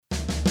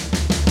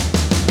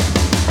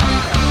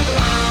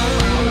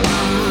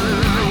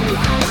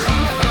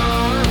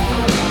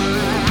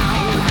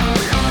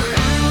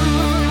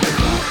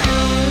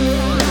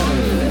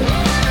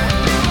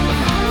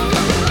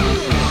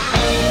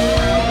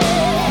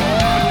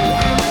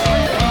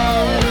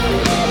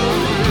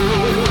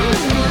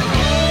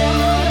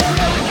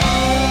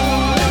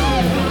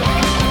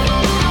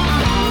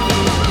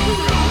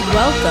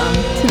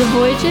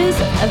Voyages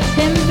of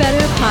Tim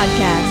Vetter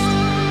podcast.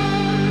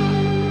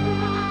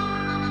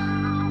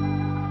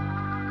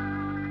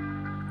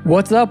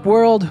 What's up,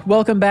 world?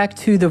 Welcome back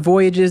to the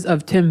Voyages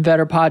of Tim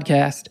Vetter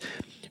podcast.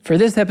 For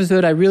this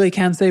episode, I really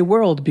can't say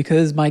world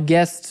because my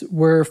guests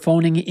were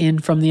phoning in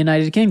from the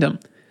United Kingdom.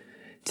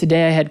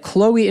 Today, I had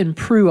Chloe and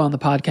Prue on the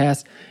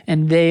podcast,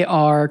 and they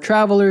are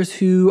travelers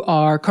who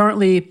are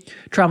currently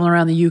traveling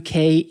around the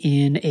UK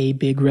in a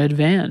big red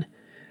van.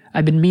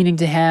 I've been meaning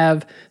to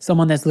have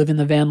someone that's living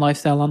the van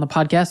lifestyle on the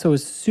podcast, so I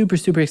was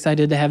super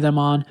excited to have them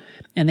on,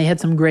 and they had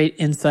some great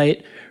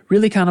insight,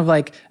 really kind of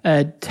like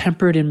a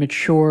tempered and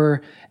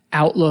mature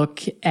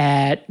outlook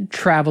at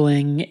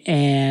traveling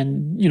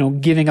and,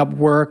 giving up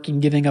work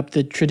and giving up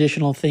the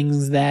traditional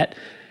things that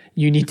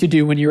you need to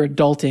do when you're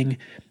adulting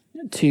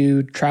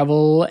to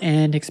travel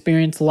and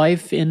experience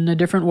life in a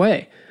different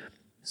way.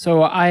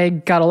 So I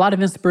got a lot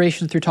of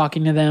inspiration through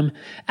talking to them.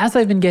 As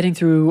I've been getting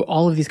through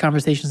all of these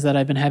conversations that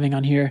I've been having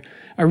on here,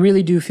 I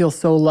really do feel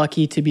so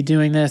lucky to be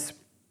doing this.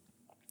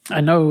 I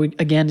know,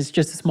 again, it's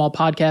just a small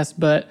podcast,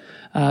 but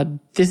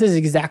this is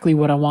exactly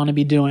what I want to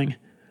be doing.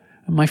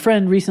 My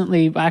friend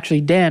recently,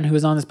 actually Dan, who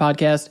was on this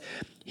podcast,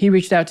 he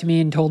reached out to me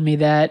and told me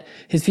that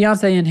his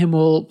fiance and him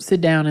will sit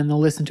down and they'll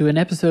listen to an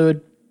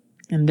episode,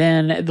 and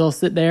then they'll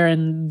sit there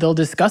and they'll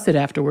discuss it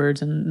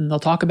afterwards and they'll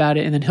talk about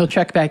it, and then he'll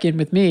check back in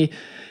with me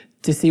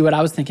to see what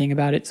I was thinking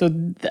about it. So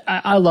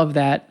I love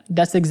that.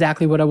 That's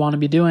exactly what I want to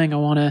be doing. I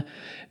want to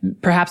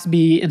perhaps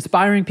be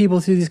inspiring people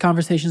through these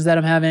conversations that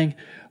I'm having,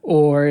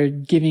 or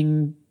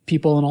giving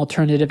people an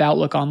alternative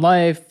outlook on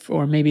life,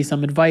 or maybe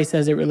some advice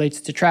as it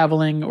relates to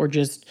traveling or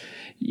just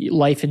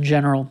life in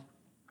general.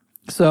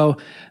 So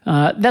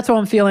that's how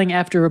I'm feeling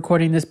after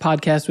recording this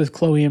podcast with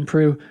Chloe and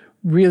Prue.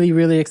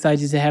 Really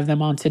excited to have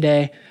them on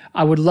today.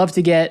 I would love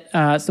to get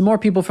some more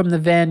people from the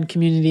van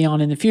community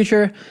on in the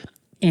future.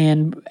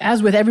 And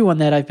as with everyone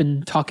that I've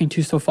been talking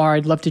to so far,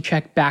 I'd love to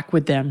check back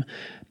with them.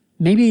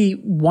 Maybe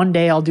one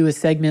day I'll do a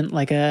segment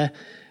like a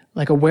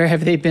where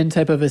have they been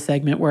type of a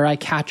segment where I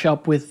catch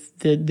up with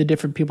the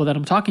different people that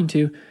I'm talking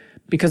to,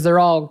 because they're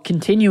all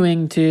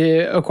continuing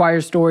to acquire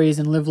stories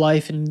and live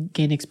life and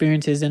gain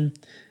experiences. And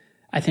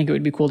I think it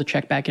would be cool to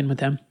check back in with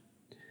them.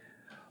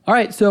 All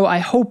right, so I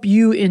hope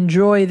you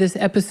enjoy this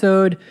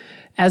episode.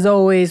 As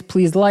always,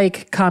 please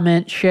like,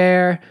 comment,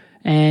 share,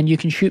 and you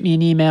can shoot me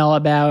an email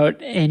about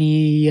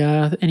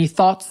any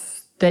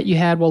thoughts that you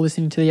had while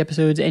listening to the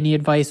episodes, any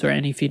advice or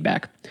any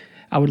feedback.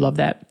 I would love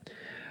that.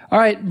 All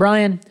right,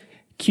 Brian,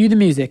 cue the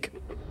music.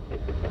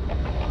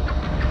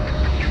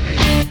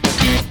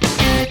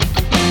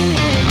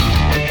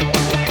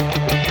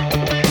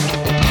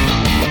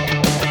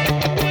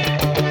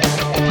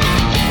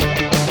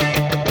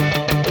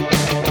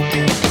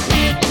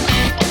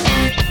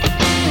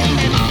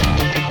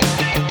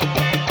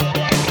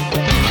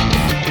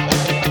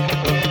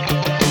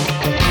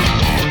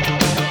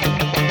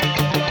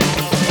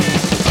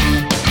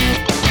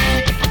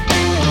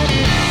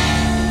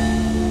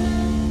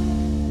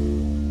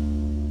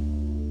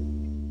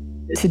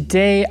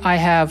 Today, I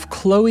have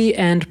Chloe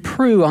and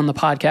Prue on the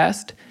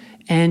podcast,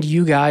 and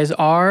you guys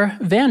are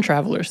van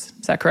travelers.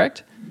 Is that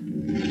correct?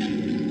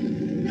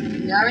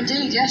 We are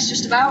indeed, yes,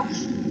 just about.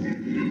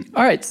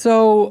 All right,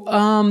 so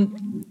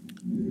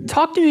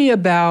talk to me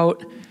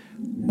about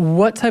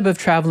what type of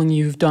traveling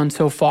you've done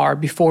so far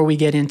before we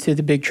get into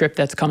the big trip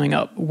that's coming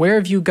up. Where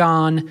have you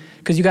gone?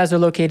 Because you guys are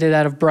located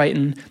out of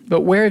Brighton,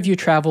 but where have you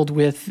traveled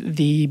with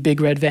the big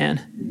red van?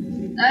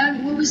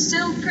 Well, we're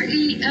still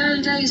pretty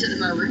early days at the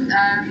moment.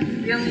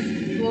 We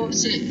only bought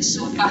it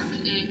sort of back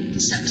in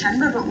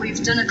September, but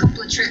we've done a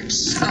couple of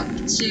trips up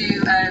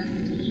to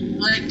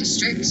Lake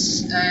District,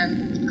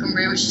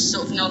 Cumbria, which is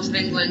sort of north of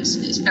England.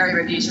 It's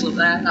very beautiful up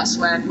there. That's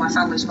where my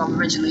family's from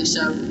originally,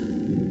 so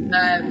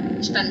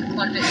we spent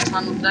quite a bit of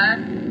time up there.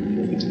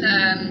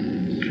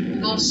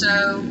 We've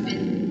also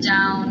been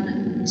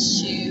down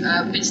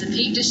to been to the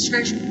Peak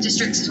District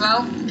as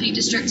well, the Peak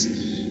District.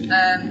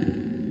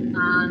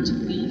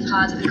 And we've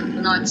had a couple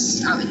of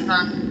nights out in the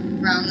van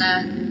around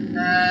there,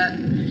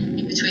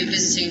 in between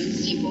visiting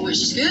people, which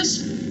is good.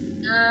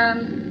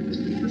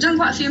 We've done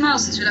quite a few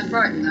miles since we left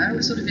Brighton, though.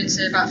 We've sort of been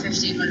to about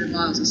 1,500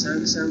 miles or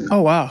so.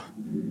 Oh, wow. Out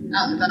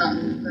in the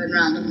van, going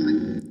around, haven't we?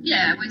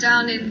 Yeah, we're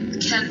down in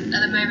Kent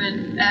at the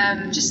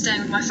moment, just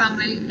staying with my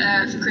family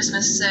for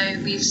Christmas, so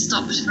we've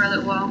stopped for a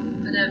little while.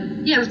 But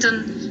yeah, we've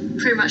done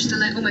pretty much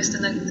almost the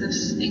length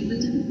of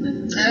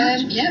England.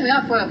 Yeah, we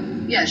are. Well,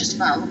 yeah, just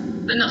about.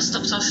 But not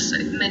stopped off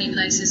at many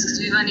places because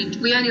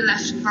we only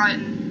left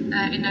Brighton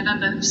in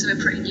November, so we're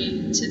pretty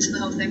new to the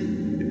whole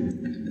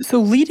thing.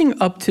 So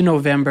leading up to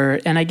November,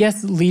 and I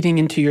guess leading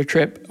into your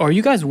trip, are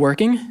you guys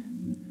working?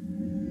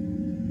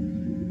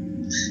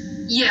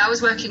 Yeah, I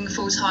was working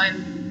full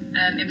time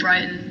in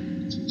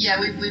Brighton. Yeah,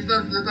 we're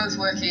both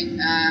working.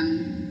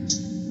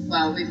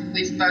 Well,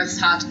 we've both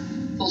had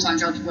full-time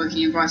jobs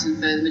working in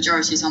Brighton for the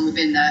majority of the time we've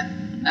been there.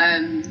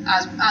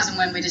 As and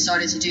when we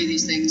decided to do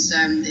these things,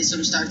 it sort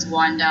of started to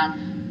wind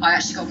down. I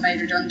actually got made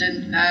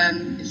redundant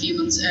a few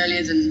months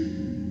earlier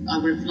than I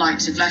would have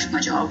liked to have left my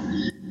job.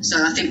 So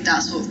I think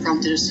that sort of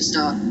prompted us to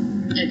start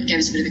it gave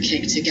us a bit of a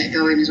kick to get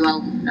going as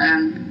well.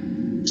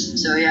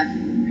 So yeah.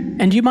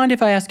 And do you mind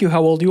if I ask you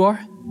how old you are?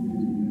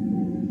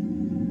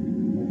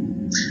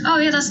 Oh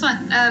yeah, that's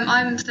fine.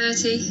 I'm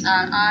 30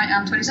 and I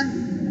am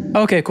 27.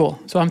 Okay, cool.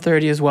 So I'm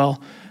 30 as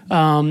well.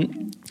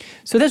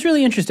 So that's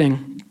really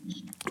interesting.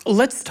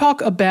 Let's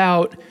talk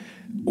about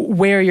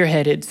where you're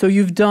headed. So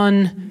you've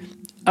done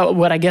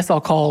what I guess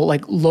I'll call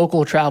like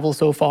local travel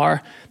so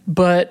far,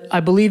 but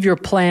I believe your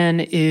plan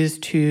is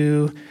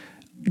to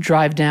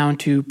drive down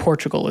to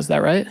Portugal. Is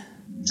that right?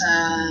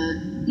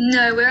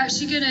 No, we're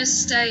actually going to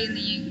stay in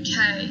the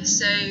UK.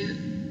 So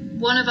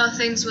one of our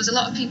things was a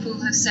lot of people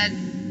have said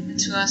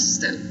to us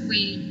that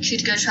we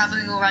could go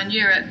traveling all around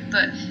Europe,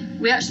 but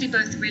we actually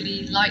both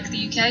really like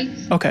the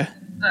UK. Okay.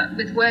 But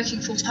with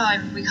working full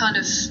time,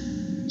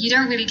 you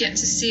don't really get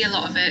to see a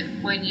lot of it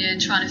when you're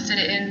trying to fit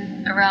it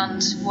in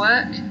around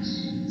work.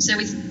 So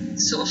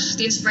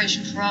the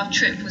inspiration for our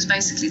trip was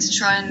basically to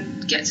try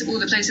and get to all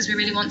the places we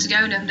really want to go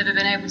and have never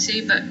been able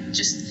to, but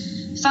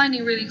just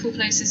finding really cool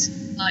places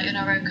like in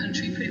our own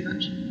country pretty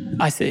much.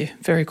 I see.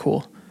 Very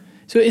cool.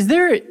 So is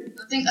there... I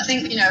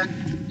think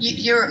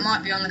Europe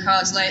might be on the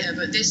cards later,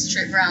 but this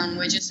trip round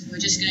we're just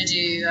going to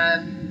do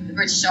the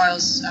British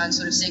Isles and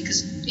sort of see,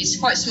 because it's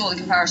quite small in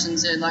comparison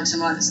to like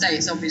some like the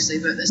States, obviously,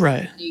 but there's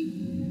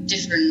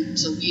different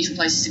sort of beautiful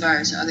places to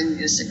go. So I think we're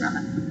going to stick around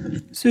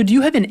there. So do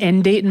you have an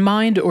end date in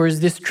mind, or is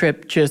this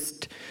trip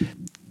just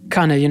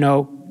kind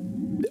of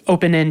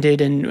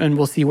open-ended and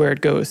we'll see where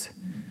it goes?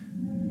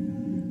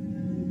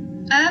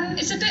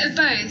 It's a bit of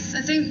both.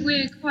 I think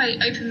we're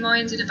quite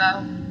open-minded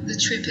about the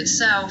trip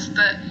itself,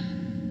 but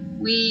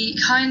we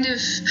had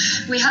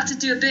to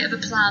do a bit of a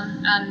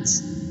plan, and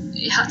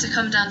it had to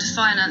come down to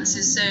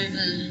finances. So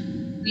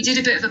we did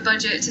a bit of a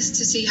budget just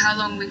to see how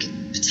long we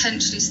could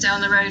potentially stay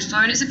on the road for,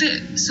 and it's a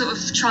bit sort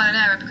of trial and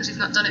error because we've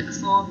not done it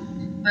before.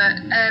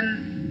 But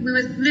we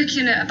were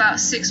looking at about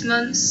 6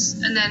 months,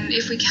 and then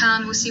if we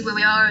can, we'll see where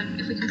we are, and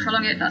if we can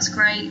prolong it, that's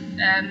great.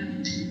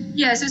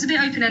 So it's a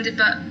bit open-ended,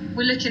 but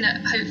we're looking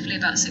at hopefully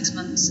about 6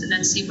 months, and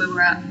then see where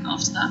we're at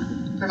after that.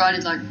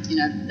 Provided,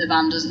 the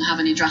van doesn't have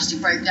any drastic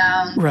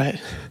breakdown. Right.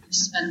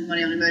 Spend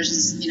money on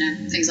emergencies,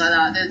 things like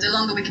that. The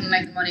longer we can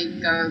make the money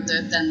go,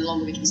 then the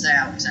longer we can stay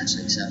out,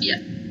 essentially. So, yeah.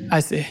 I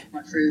see.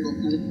 Quite frugal.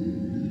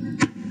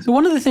 So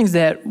one of the things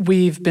that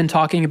we've been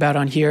talking about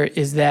on here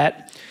is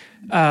that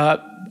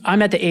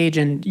I'm at the age,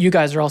 and you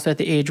guys are also at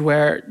the age,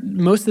 where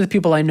most of the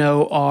people I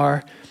know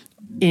are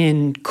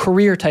in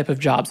career type of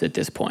jobs at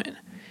this point.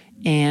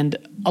 And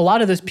a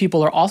lot of those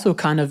people are also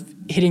kind of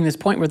hitting this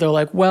point where they're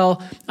like,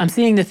 well, I'm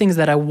seeing the things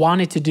that I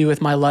wanted to do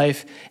with my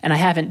life and I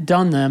haven't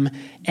done them.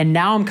 And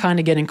now I'm kind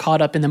of getting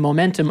caught up in the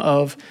momentum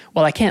of,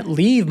 well, I can't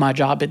leave my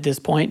job at this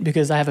point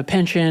because I have a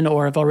pension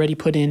or I've already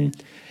put in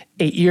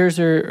 8 years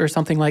or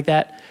something like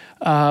that.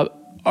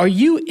 Are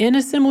you in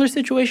a similar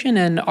situation?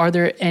 And are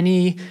there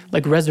any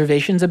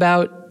reservations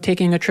about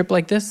taking a trip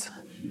like this?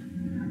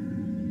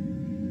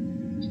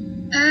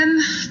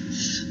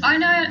 I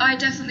know I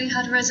definitely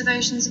had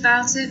reservations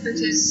about it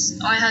because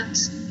I had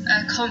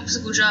a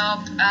comfortable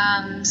job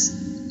and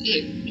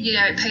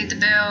it paid the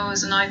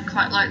bills, and I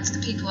quite liked the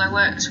people I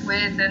worked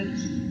with,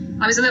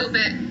 and I was a little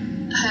bit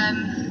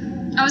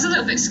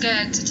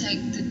scared to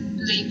take the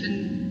leap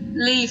and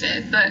leave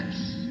it. But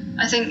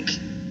I think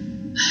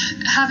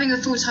having a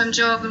full-time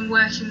job and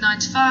working 9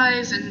 to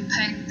 5 and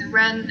paying the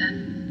rent,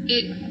 and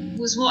it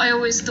was what I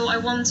always thought I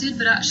wanted,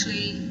 but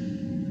actually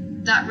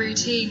that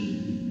routine,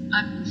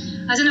 I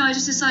don't know, I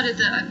just decided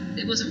that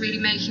it wasn't really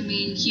making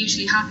me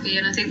hugely happy,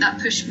 and I think that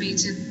pushed me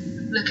to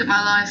look at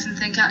my life and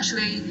think,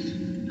 actually,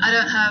 I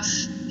don't have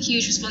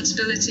huge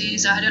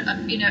responsibilities, I don't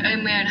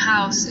own my own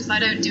house. If I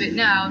don't do it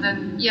now,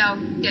 then I'll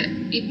get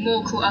even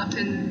more caught up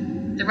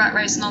in the rat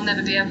race and I'll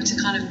never be able to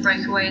kind of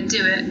break away and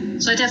do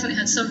it. So I definitely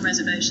had some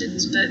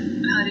reservations, but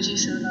how did you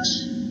feel about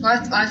it?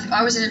 Well,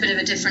 I was in a bit of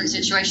a different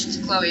situation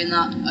to Chloe in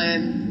that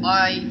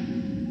I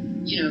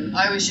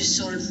was just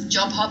sort of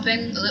job hopping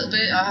a little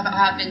bit.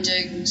 I had been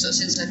doing sort of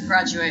since I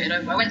graduated.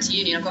 I went to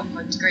uni, I got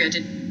my degree, I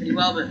did pretty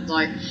well, but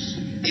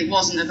it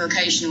wasn't a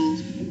vocational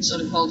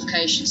sort of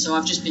qualification, so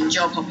I've just been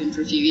job hopping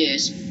for a few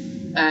years.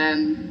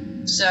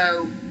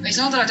 So it's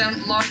not that I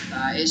don't like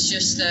that, it's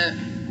just that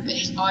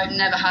I've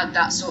never had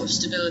that sort of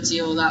stability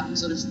or that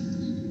sort of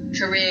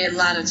career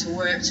ladder to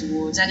work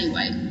towards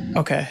anyway.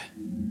 Okay.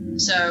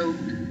 So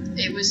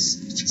it was,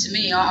 to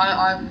me,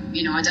 I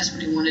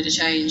desperately wanted to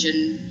change,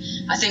 and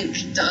I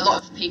think that a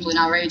lot of people in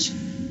our age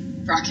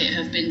bracket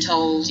have been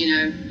told,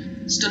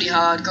 study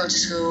hard, go to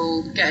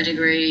school, get a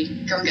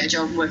degree, go and get a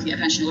job and work and get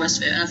a pension, all the rest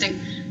of it. And I think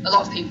a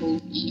lot of people,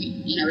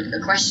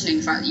 are questioning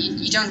the fact that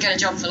you don't get a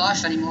job for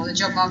life anymore. The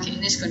job market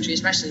in this country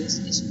especially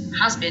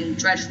has been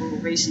dreadful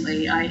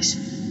recently. I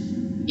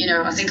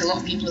think a lot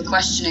of people are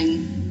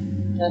questioning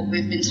what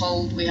we've been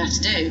told we have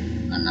to do.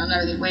 And I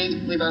know that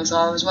we both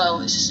are as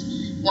well. It's just,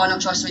 why not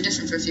try something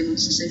different for a few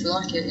months and see if we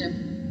like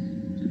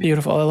it,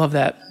 Beautiful, I love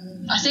that.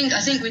 I think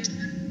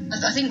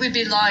we'd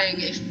be lying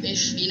if we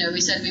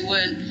said we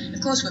weren't.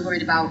 Of course, we're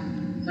worried about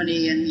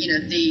money and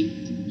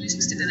the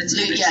losing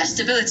stability.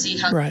 Stability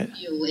has Right. to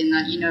feel in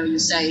that you're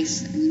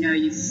safe and you don't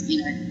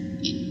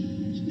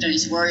need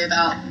to worry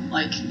about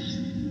like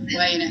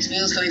where your next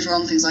meal's coming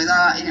from, things like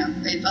that.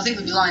 I think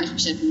we'd be lying if we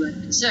said we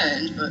weren't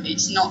concerned, but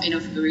it's not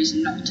enough of a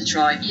reason not to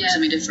try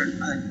something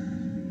different, I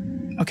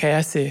think. Okay,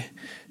 I see.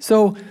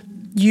 So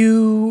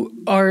you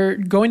are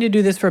going to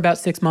do this for about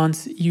 6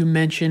 months. You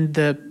mentioned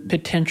the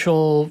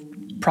potential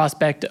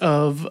prospect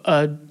of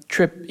a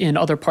trip in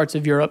other parts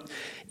of Europe.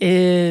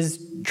 Is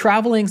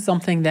traveling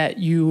something that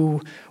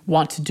you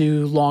want to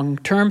do long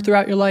term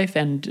throughout your life,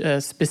 and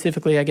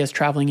specifically, I guess,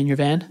 traveling in your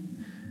van?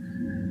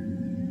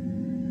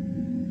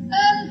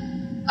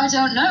 I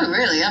don't know,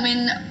 really. I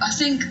mean, I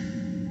think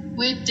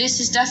this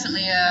is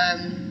definitely a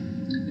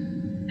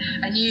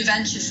new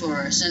venture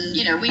for us, and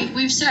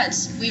we've said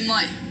we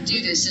might do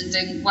this and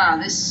think, wow,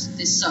 this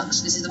sucks.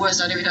 This is the worst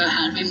idea we've ever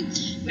had.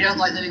 We don't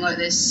like living like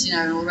this,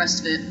 and all the rest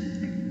of it.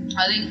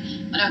 I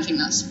don't think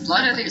that's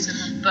likely.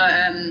 But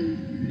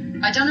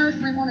I don't know if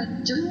we want to.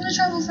 Do we want to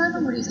travel forever?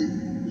 What do you think?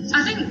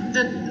 I think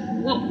that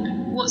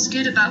what's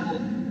good about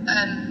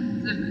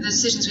the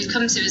decisions we've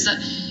come to is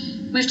that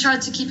we've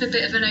tried to keep a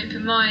bit of an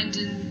open mind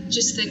and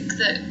just think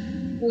that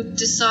we'll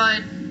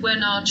decide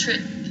when our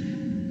trip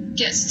not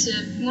gets to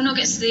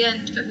the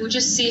end, but we'll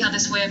just see how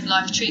this way of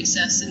life treats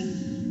us.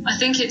 And I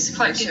think it's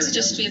quite good to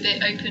just be a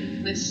bit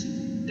open with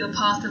your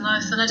path in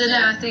life. And I don't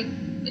know, I think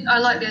I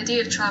like the idea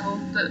of travel,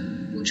 but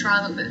we'll try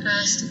a little bit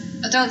first.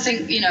 I don't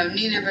think,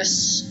 neither of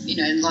us,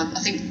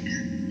 I think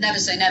never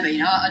say never,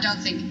 I don't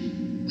think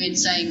we're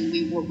saying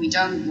we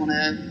don't want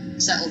to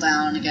settle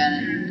down again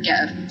and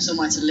get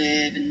somewhere to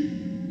live and,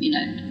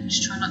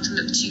 just try not to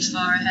look too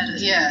far ahead.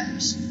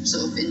 Just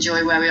sort of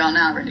enjoy where we are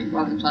now, really,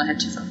 rather than plan ahead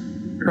too far.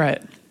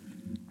 Right.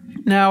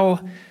 Now,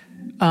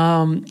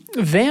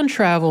 van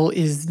travel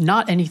is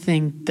not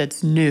anything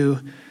that's new.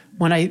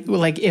 When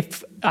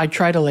if I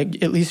try to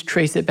at least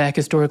trace it back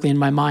historically in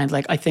my mind,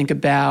 I think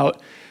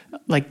about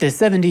the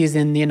 70s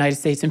in the United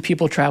States and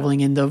people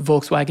traveling in the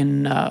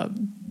Volkswagen,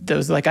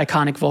 those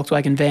iconic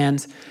Volkswagen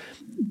vans.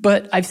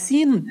 But I've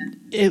seen,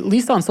 at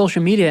least on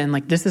social media, and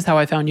this is how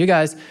I found you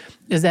guys,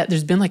 is that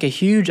there's been a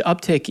huge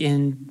uptick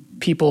in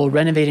people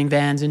renovating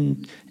vans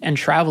and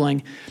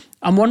traveling.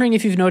 I'm wondering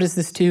if you've noticed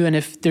this too, and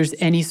if there's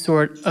any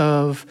sort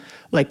of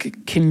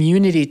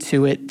community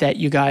to it that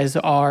you guys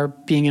are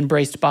being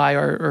embraced by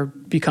or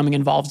becoming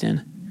involved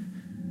in.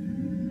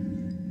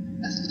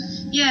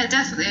 Yeah,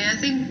 definitely. I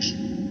think,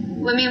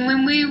 when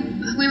we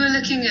were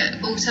looking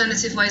at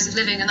alternative ways of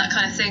living and that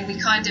kind of thing, we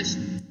kind of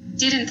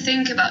didn't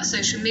think about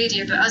social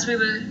media, but as we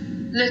were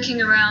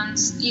looking around,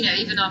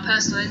 even our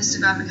personal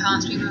Instagram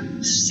accounts, we were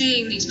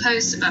seeing these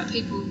posts about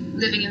people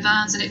living in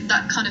vans, and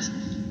that kind of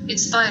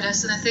inspired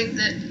us. And I think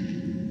that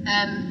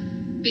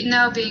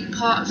now being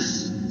part of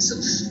sort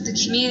of the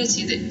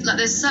community, that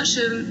there's such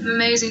an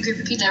amazing group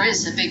of people. There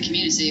is a big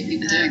community of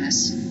people doing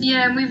this.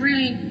 Yeah, and we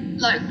really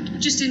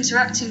just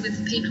interacting with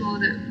the people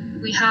that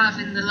we have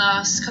in the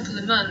last couple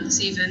of months,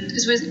 even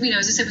because as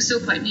I said, we're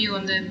still quite new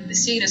on the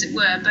scene, as it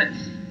were, but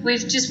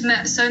we've just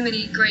met so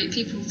many great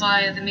people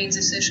via the means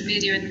of social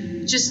media,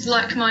 and just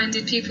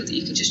like-minded people that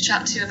you can just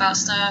chat to about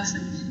stuff.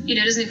 And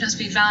it doesn't even have to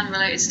be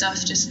van-related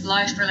stuff, just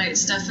life-related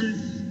stuff.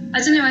 And I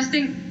don't know, I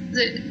think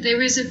that there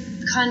is a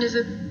kind of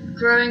a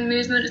growing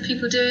movement of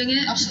people doing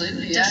it.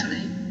 Absolutely, yeah.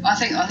 Definitely. I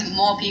think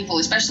more people,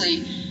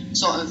 especially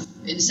sort of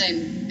in the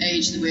same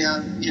age that we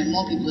are,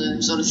 more people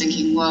are sort of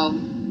thinking, well,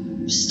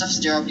 stuff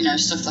the job,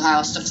 stuff the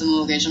house, stuff the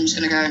mortgage. I'm just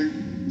going to go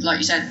and, like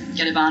you said,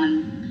 get a van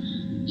and,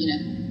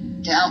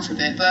 get out for a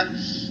bit. But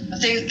I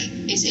think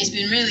it's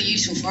been really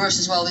useful for us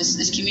as well.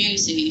 This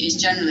community is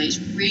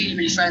really,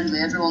 really friendly.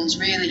 Everyone's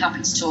really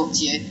happy to talk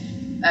to you.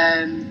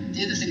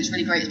 The other thing that's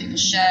really great is people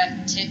share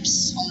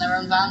tips on their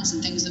own vans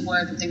and things that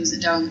work and things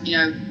that don't.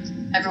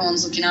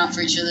 Everyone's looking out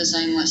for each other,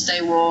 saying stay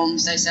warm,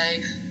 stay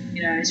safe.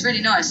 It's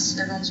really nice.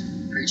 Everyone's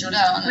pretty chilled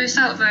out. We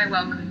felt very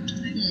welcomed,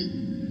 I think.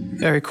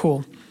 Very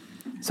cool.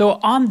 So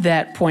on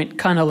that point,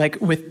 kind of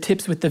with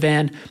tips with the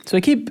van, so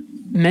I keep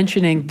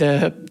mentioning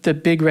the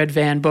big red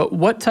van, but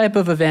what type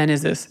of a van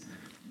is this?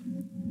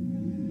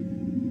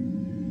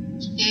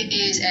 It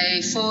is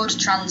a Ford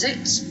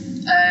Transit,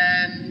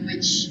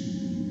 which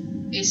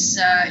is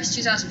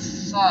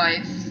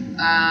 2005,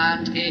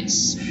 and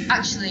it's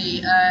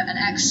actually an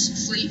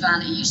ex-fleet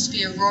van. It used to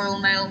be a Royal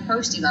Mail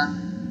postie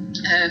van.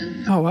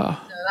 Oh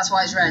wow! So that's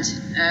why it's red,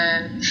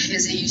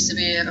 because it used to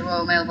be a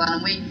Royal Mail van,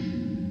 and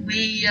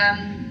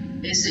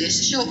it's a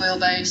short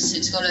wheelbase.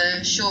 It's got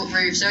a short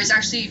roof, so it's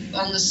actually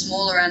on the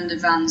smaller end of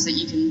vans that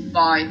you can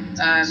buy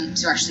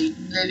to actually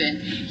live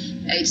in.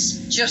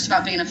 It's just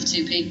about big enough for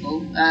two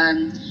people,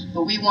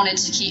 but we wanted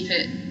to keep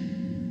it.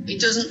 It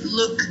doesn't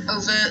look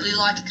overtly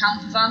like a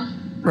camper van.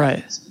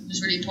 Right. It's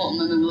really important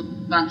when we look at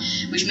a van,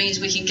 which means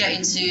we can get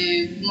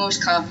into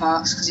most car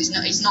parks because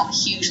it's not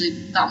hugely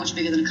that much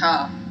bigger than a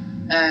car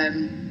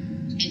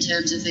in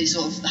terms of the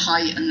sort of the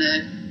height and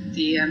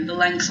the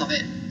length of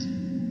it.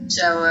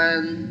 So.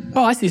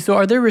 Oh, I see. So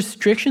are there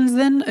restrictions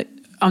then?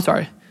 I'm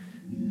sorry.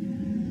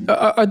 No, there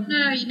are.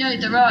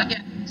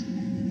 Yeah.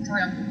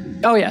 Carry on.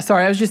 Oh, yeah.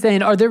 Sorry. I was just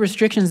saying, are there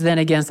restrictions then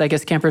against, I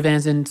guess, camper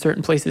vans in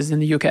certain places in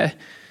the UK?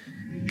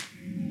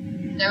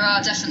 There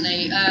are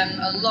definitely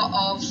a lot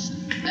of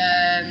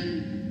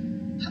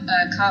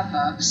car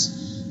parks.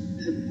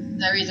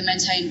 They're either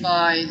maintained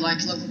by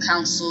like local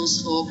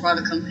councils or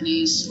private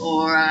companies,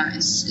 or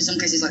in some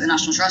cases like the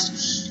National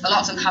Trust. A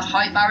lot of them have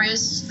height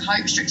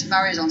restricted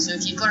barriers on. So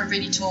if you've got a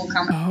really tall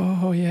camper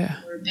Oh, yeah.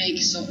 or a big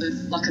sort of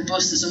like a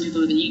bus that some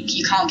people live in,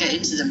 you can't get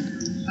into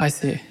them. I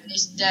see.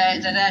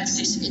 They're there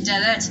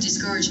to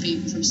discourage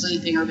people from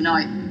sleeping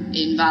overnight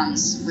in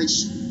vans,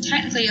 which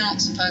technically you're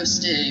not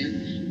supposed to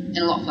do in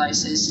a lot of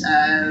places, but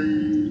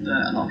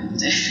a lot of people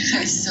do.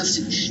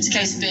 It's a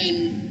case of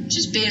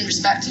being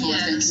respectful. I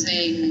think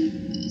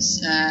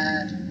it's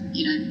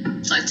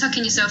like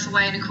tucking yourself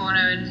away in a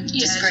corner and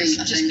discreet,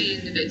 just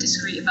being a bit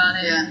discreet about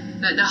it. Yeah.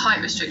 But the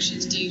height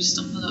restrictions do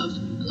stop a lot of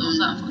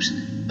that,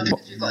 unfortunately. But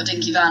because we've got a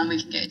dinky van, we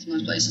can get into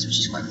most places, which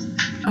is quite cool.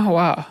 Oh,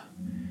 wow.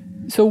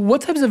 So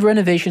what types of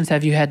renovations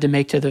have you had to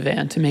make to the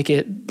van to make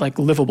it like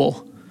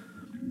livable?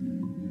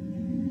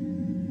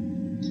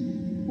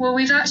 Well,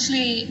 we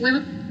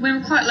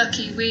were quite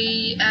lucky.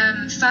 We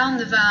found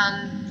the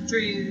van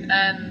through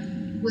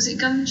was it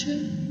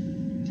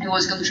Gumtree? It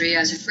was Gumtree,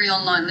 yeah. It's a free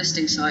online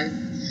listing site.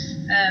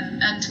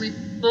 And we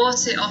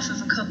bought it off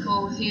of a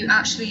couple who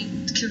actually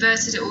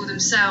converted it all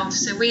themselves.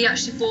 So we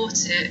actually bought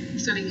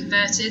it fully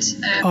converted.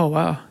 Oh,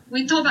 wow.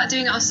 We thought about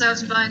doing it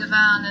ourselves and buying a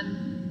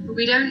van, but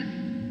we don't.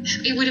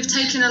 It would have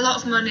taken a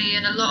lot of money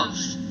and a lot of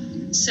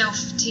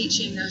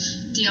self-teaching of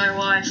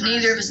DIY.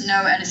 Neither of us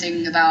know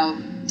anything about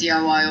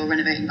DIY or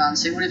renovating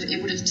vans, so it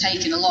would have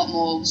taken a lot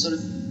more sort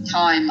of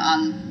time,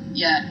 and we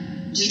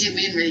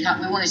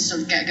wanted to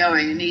sort of get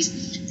going. And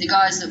the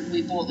guys that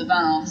we bought the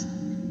van off,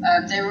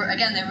 they were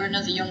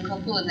another young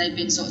couple, and they'd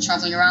been sort of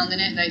travelling around in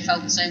it. They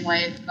felt the same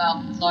way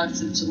about life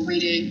that sort of we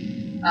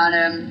do,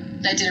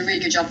 and they did a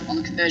really good job on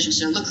the conversion.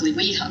 So luckily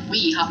we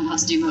haven't had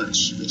to do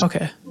much.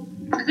 Okay.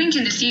 I think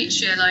in the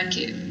future, like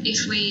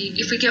if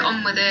we get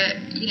on with it,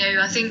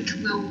 I think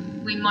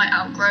we might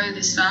outgrow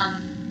this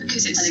van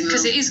because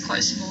it is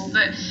quite small.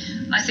 But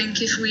I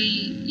think if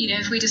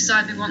we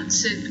decide we want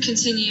to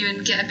continue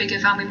and get a bigger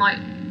van, we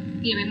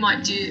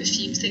might do a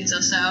few things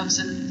ourselves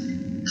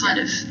and But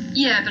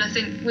I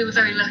think we were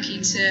very lucky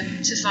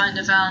to find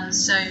a van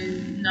so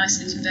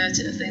nicely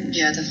converted. I think.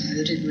 Yeah, definitely,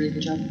 they did a really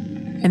good job.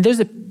 And there's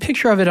a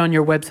picture of it on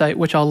your website,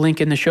 which I'll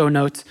link in the show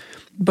notes.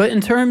 But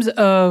in terms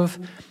of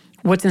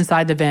what's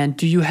inside the van,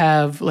 do you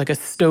have like a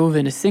stove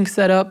and a sink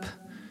set up?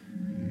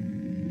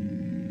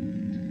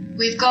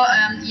 We've got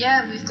a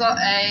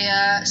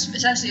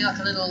essentially like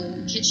a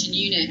little kitchen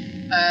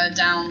unit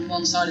down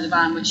one side of the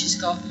van, which has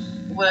got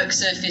a work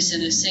surface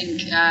and a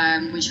sink,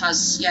 which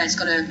has it's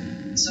got a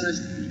sort of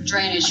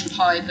drainage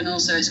pipe, and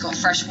also it's got a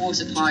fresh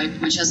water pipe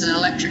which has an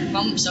electric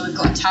pump. So we've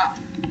got a tap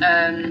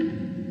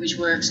which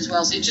works as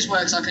well. So it just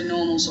works like a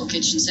normal sort of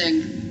kitchen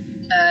sink.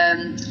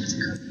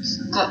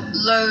 Got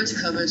loads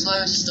of cupboards,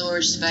 loads of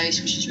storage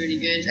space, which is really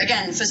good.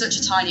 Again, for such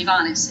a tiny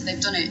van, they've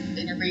done it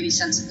in a really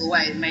sensible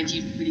way. They've made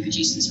really good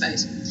use of the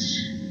space.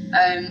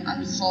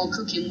 And for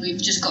cooking,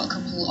 we've just got a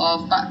couple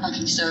of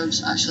backpacking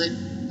stoves, actually.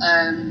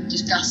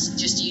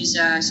 Just use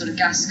sort of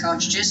gas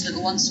cartridges,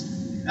 little ones.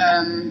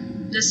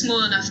 They're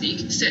small enough that you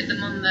can fit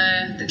them on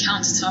the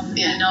countertop.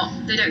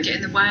 And they don't get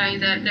in the way.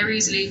 They're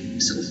easily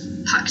sort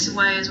of packed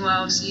away as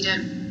well, so you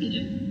don't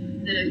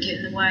they don't get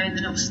in the way, and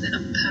they're not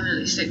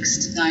permanently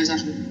fixed. No,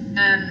 exactly.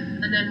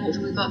 And then what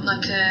have we got?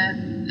 Like a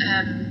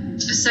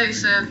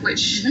sofa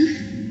which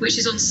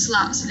is on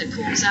slats, and it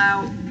pulls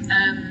out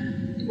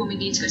when we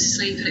need to go to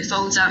sleep, and it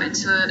folds out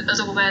into a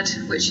double bed,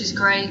 which is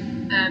great.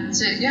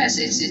 So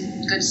it's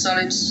a good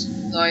solid,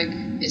 like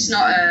it's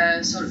not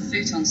a sort of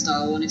futon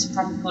style one. It's a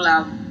proper pull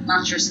out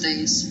mattress thing.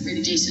 It's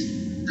really decent.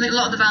 I think a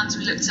lot of the vans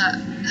we looked at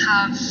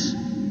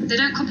they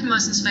don't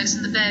compromise on space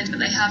on the bed, but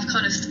they have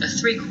kind of a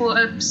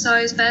 3/4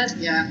 size bed.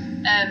 Yeah.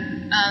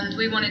 And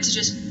we wanted to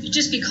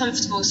just be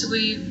comfortable, so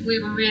we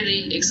were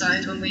really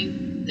excited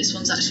when this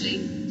one's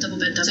actually double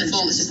bed. It's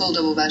a full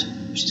double bed,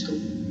 which is cool.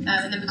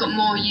 And then we've got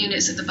more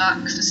units at the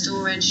back for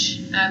storage,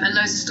 and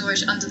loads of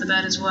storage under the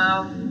bed as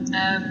well.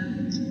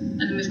 And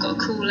then we've got a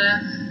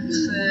cooler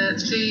for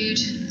food.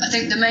 I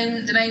think the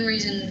main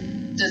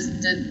reason,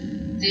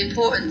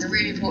 the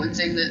really important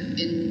thing that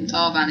in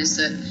our van is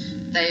that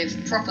they've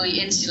properly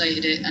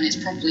insulated it, and it's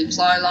properly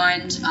ply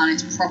lined, and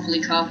it's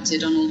properly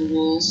carpeted on all the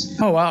walls.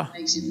 Oh, wow. It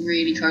makes it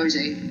really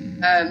cozy.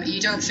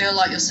 You don't feel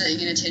like you're sitting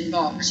in a tin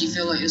box. You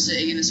feel like you're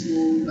sitting in a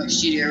small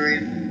studio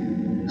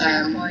room.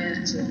 Quiet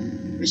as well.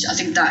 Which I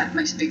think that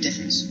makes a big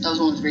difference. That was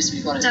one of the reasons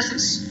we got it.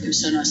 Definitely. It was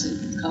so nicely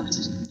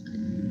carpeted.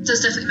 It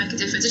does definitely make a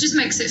difference. It just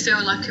makes it feel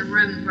like a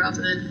room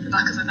rather than the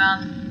back of a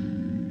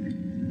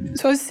van.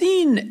 So I've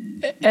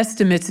seen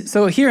estimates.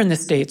 So here in the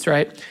States,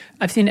 right,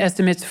 I've seen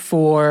estimates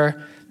for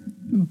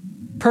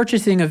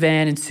purchasing a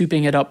van and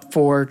souping it up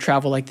for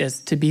travel like this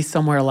to be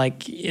somewhere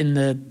like in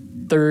the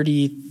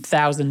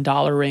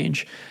 $30,000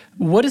 range.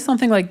 What is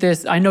something like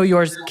this? I know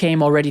yours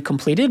came already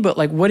completed, but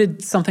like what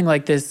did something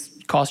like this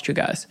cost you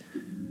guys?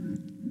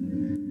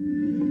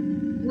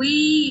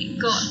 We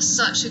got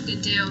such a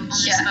good deal on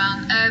this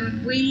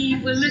van. We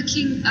were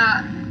looking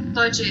at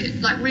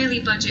budget, like really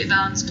budget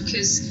vans,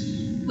 because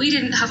we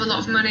didn't have a lot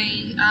of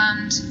money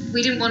and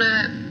we didn't want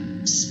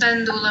to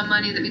spend all our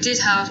money that we did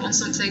have on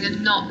something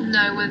and not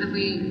know whether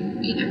we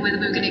were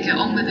going to get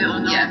on with it or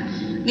not. Yeah.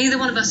 Neither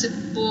one of us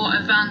had bought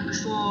a van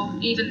before,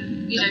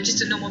 even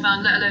just a normal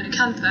van, let alone a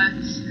camper.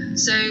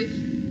 So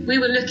we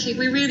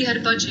really had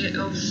a budget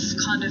of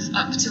kind of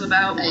up to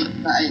about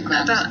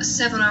 £8,000.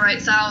 7,000 or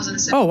 8,000.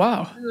 So Oh,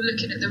 wow. we were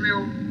looking at the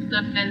real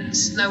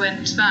low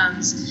end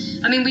vans.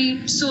 I mean,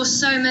 we saw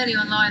so many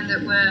online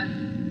that were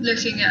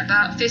looking at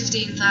about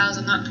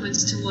 15,000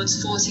 upwards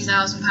towards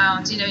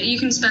 £40,000. You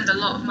can spend a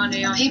lot of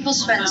money on. People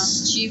spend on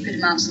stupid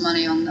amounts of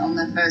money on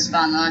their first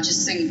van, and I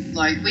just think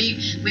like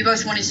we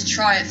both wanted to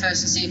try it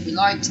first and see if we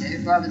liked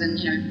it, rather than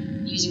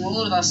using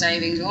all of our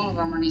savings, all of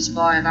our money to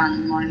buy a van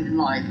we might even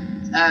like.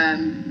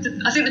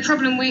 I think the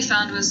problem we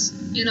found was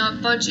in our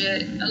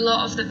budget, a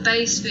lot of the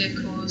base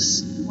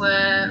vehicles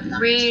were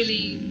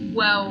really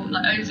well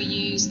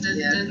overused.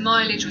 The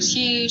mileage was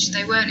huge.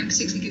 They weren't in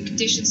particularly good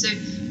condition, so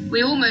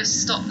we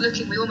almost stopped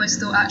looking. We almost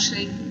thought,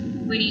 actually,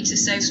 we need to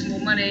save some more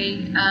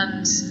money,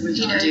 and we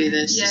can't do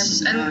this. Yeah,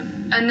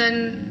 and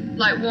then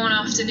one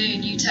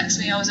afternoon, you text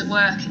me. I was at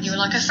work, and you were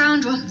like, "I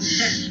found one."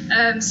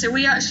 So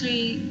we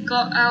actually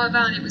got our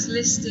van. It was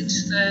listed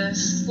for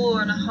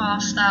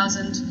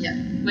 $4,500. Yeah.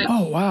 Which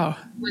Oh, wow.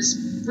 was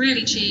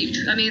really cheap.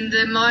 I mean,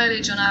 the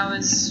mileage on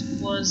ours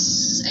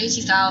was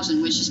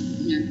 80,000, which is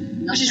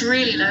which is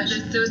really low.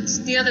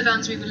 The other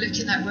vans we were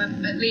looking at were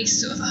at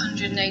least sort of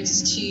 180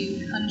 to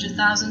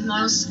 200,000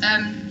 miles.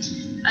 And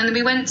then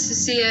we went to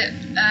see it.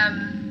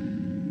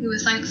 We were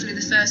thankfully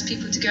the first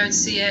people to go and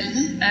see it.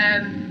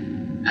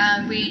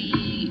 And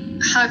we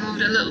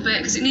haggled a little bit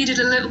because it needed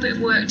a little bit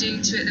of work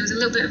doing to it. There was a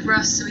little bit of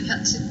rust, so we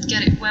had to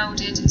get it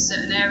welded in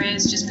certain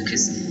areas just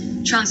because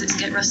transits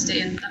get rusty,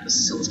 and that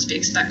was sort of to be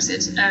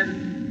expected.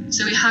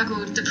 So we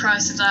haggled the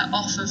price of that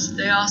off of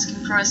the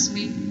asking price, and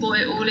we bought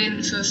it all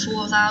in for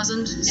 4,000.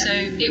 Yep. So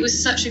it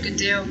was such a good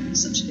deal,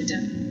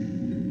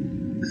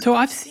 So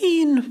I've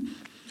seen,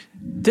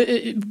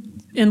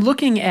 in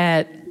looking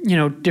at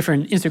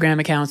different Instagram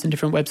accounts and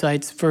different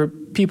websites for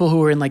people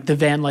who are in the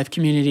van life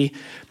community,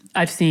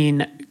 I've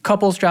seen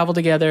couples travel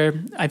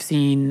together. I've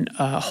seen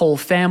whole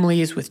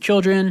families with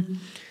children.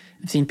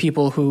 I've seen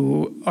people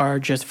who are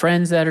just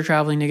friends that are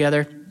traveling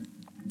together.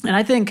 And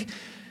I think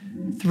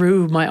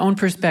through my own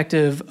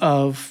perspective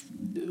of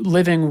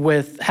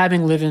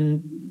having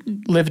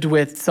lived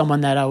with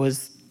someone that I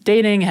was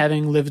dating,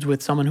 having lived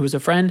with someone who was a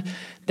friend,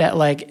 that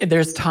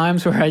there's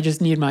times where I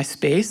just need my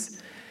space.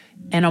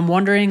 And I'm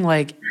wondering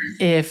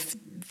if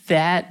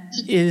that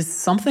is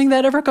something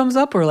that ever comes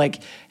up, or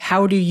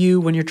how do you,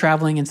 when you're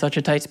traveling in such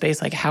a tight space,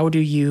 how do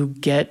you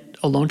get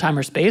alone time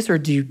or space, or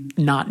do you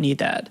not need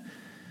that?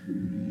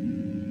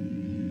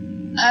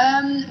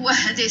 Well,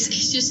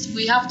 it's just,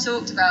 we have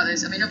talked about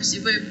this. I mean,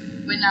 obviously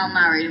we're now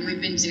married and we've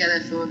been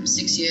together for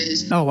 6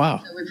 years. Oh, wow.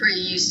 So we're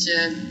pretty used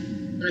to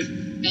sort of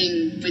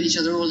being with each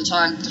other all the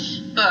time.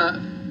 But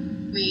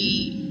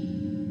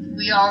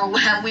we are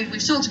aware,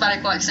 we've talked about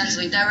it quite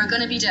extensively. There are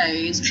going to be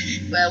days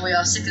where we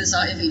are sick of the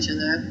sight of each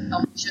other and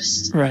we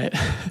just need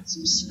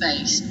some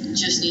space,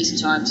 just need some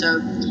time. So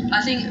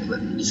I think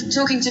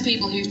talking to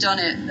people who've done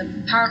it,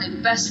 apparently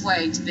the best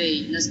way to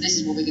be, and this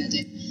is what we're going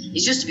to do,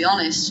 is just to be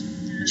honest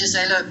and just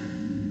say, look,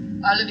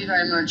 I love you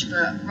very much,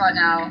 but right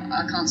now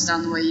I can't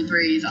stand the way you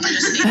breathe and I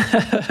just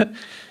need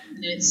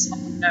it's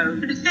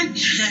no.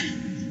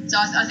 So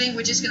I think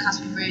we're just going to have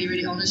to be really,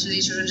 really honest with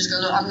each other and just go,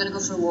 look, I'm going to go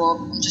for a walk.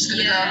 I'm just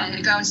going to go. I'm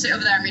going to go and sit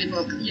over there and read a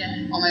book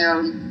on my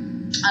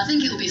own. I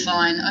think it will be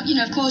fine.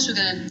 Of course we're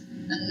going to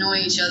annoy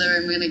each other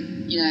and we're going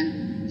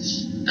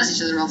to, piss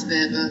each other off a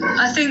bit. But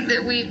I think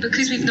that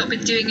because we've not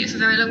been doing it for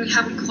very long, we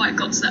haven't quite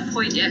got to that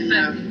point yet.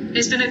 But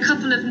there's been a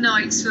couple of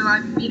nights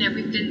where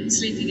we've been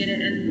sleeping in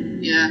it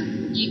and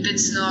you've been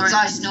snoring.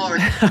 I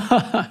snoring.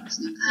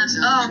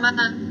 Oh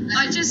man,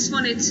 I just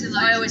wanted to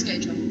I always get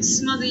in trouble.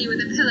 Smother you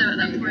with a pillow at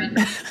that point.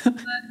 But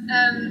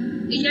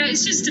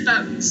it's just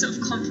about sort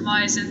of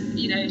compromise and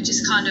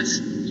just kind of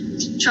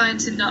trying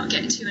to not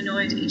get too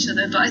annoyed at each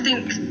other. But I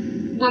think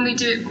when we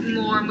do it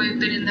more and we've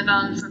been in the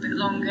van for a bit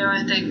longer,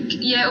 I think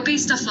it'll be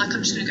stuff like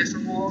I'm just going to go for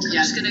a walk, I'm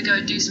just going to go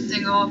and do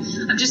something, or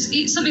I'm just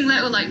something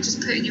little like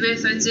just putting your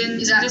earphones in,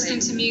 listening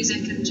to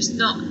music, and just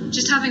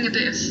having a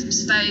bit of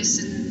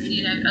space and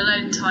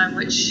alone time,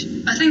 which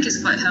I think is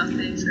quite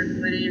healthy for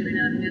everybody every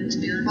now and again, to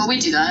be honest. Well, we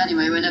do that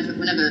anyway. We're never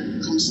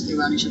constantly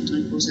around each other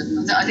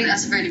 24/7. I think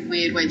that's a really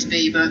weird way to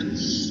be, but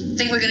I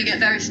think we're going to get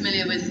very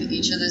familiar with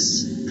each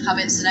other's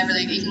habits and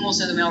everything, even more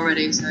so than we are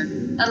already. So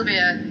that'll be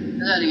a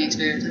learning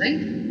experience, I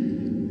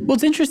think. Well,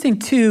 it's interesting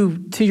too,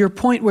 to your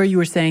point where you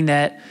were saying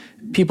that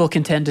people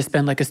can tend to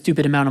spend a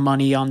stupid amount of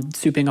money on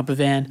souping up a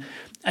van.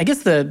 I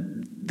guess the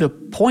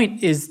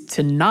point is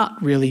to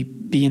not really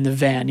be in the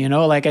van,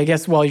 I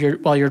guess while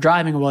you're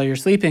driving or while you're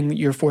sleeping,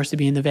 you're forced to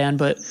be in the van.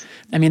 But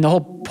I mean, the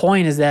whole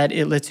point is that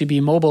it lets you be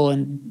mobile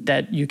and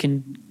that you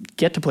can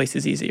get to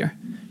places easier.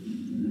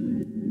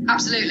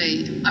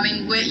 Absolutely. I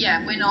mean,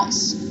 we're not.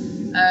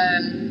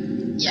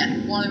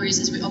 One of the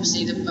reasons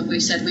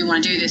we've said we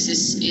want to do this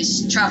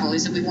is travel,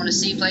 is that we want to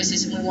see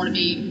places and we want to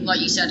be, like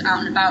you said, out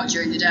and about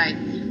during the day.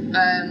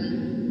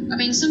 I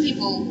mean, some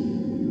people,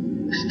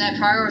 their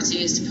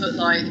priority is to put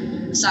like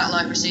a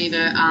satellite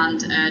receiver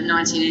and a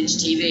 19-inch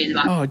TV in the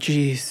back. Oh,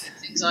 jeez.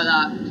 Things like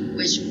that,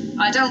 which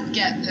I don't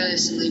get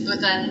personally. But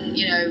then,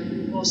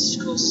 of course,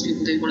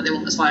 people do what they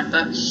want. That's fine.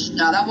 But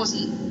no, that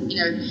wasn't.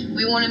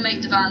 We want to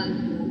make the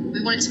van.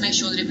 We wanted to make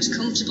sure that it was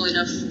comfortable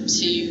enough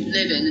to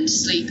live in and to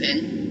sleep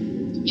in.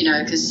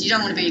 Because you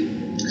don't want to be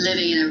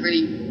living in a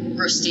really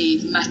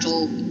rusty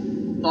metal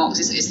box.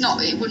 It's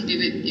not. It wouldn't be.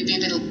 It'd be a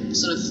little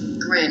sort of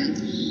grim.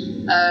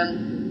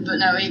 But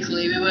no,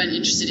 equally, we weren't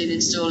interested in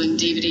installing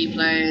DVD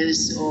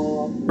players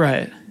or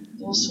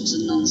all sorts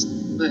of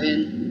nonsense. But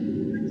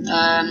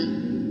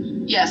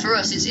for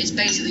us, it's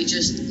basically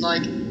just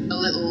like a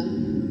little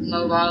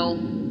mobile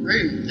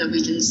room that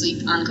we can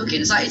sleep and cook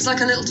in. It's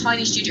like a little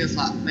tiny studio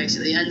flat,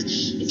 basically. And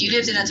if you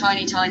lived in a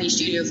tiny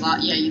studio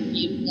flat,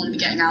 you'd want to be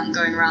getting out and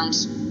going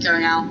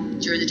out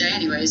during the day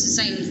anyway. It's the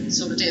same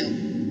sort of deal.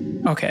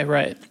 Okay,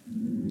 right.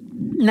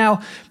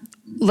 Now,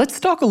 let's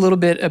talk a little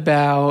bit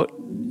about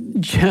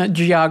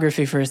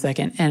geography for a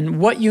second and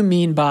what you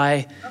mean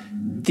by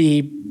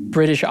the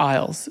British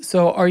Isles.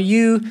 So are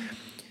you...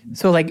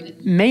 So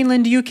like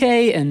mainland UK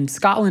and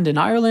Scotland and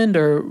Ireland,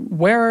 or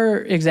where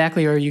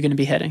exactly are you going to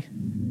be heading?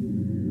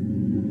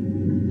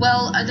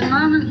 Well, at the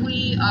moment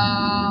we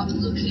are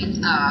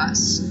looking at,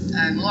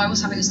 I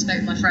was having this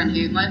debate with my friend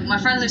my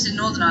friend lives in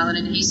Northern Ireland,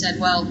 and he said,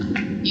 well,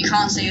 you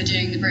can't say you're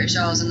doing the British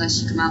Isles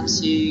unless you come out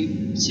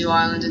to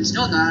Ireland and to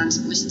Northern Ireland,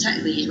 which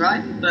technically he's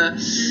right, but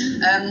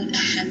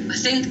I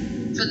think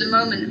for the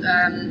moment,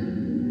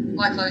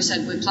 like Chloe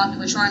said, we're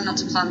trying not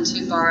to plan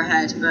too far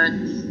ahead, but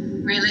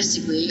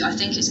realistically, I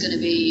think it's going to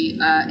be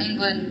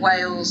England,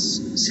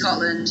 Wales,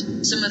 Scotland,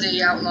 some of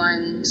the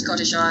outlying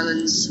Scottish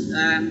islands,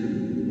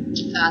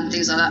 and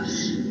things like that,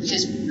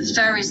 because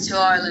ferries to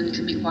Ireland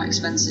can be quite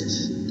expensive.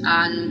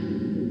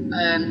 And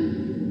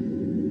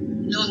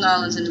Northern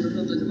Ireland and the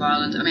Republic of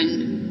Ireland, I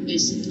mean,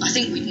 I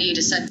think we'd need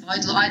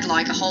I'd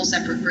like a whole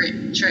separate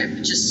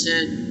trip just to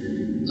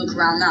look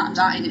around that.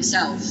 That in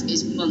itself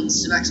is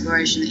months of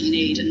exploration that you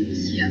need. And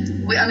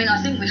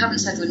I think we haven't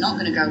said we're not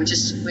going to go. We're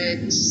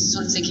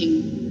sort of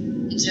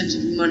thinking in terms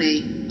of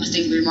money. I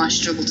think we might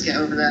struggle to get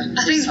over there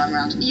this time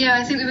around. Yeah,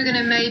 I think we were going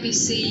to maybe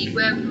see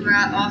where we were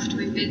at after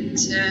we've been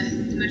to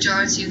the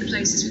majority of the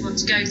places we want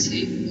to go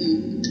to.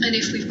 And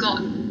if we've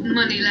got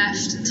money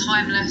left and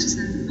time left,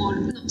 or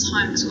not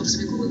time, because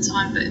obviously we've got all the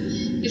time, but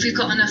if we've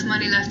got enough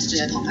money left to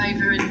just pop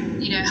over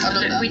and have a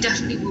look, we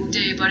definitely will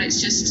do. But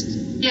it's just,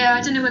 I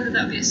don't know whether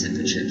that would be a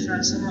separate trip for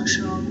us. I'm not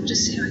sure. We'll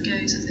just see how it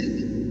goes, I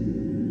think.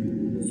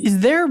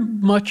 Is there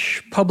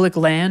much public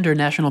land or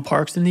national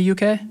parks in the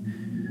UK?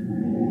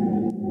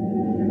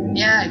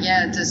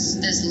 Yeah,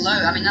 there's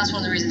loads. I mean, that's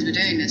one of the reasons we're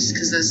doing this,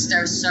 because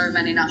there are so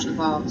many national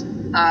parks,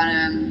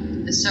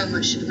 and there's so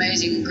much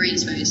amazing green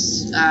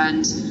space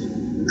and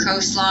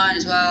coastline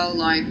as well.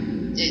 Like,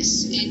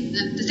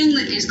 the thing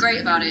that is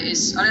great about it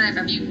is, I don't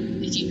know if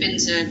you've been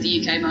to the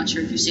UK much, or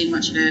if you've seen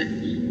much of it.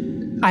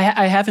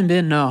 I haven't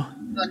been, no.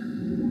 But,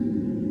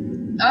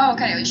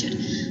 okay, we should.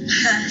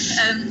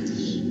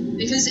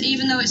 Because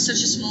even though it's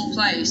such a small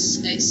place,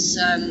 it's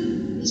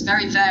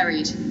very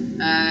varied,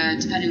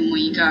 depending on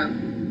where you go.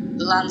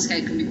 The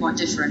landscape can be quite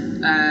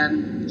different.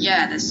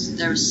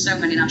 There are so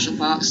many national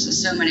parks. There's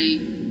so many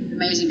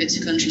amazing bits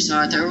of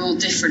countryside. They're all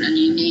different and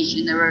unique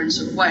in their own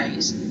sort of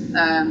ways.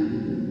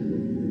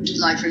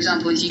 Like, for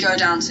example, if you go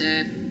down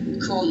to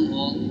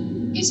Cornwall,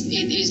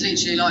 it is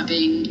literally like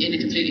being in a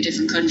completely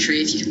different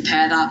country. If you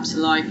compare that to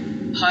like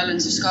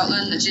Highlands of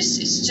Scotland, it's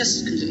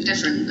just completely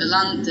different. The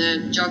land,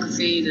 the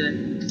geography, the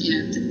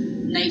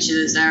nature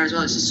that's there as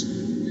well. It's just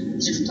a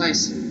different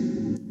place.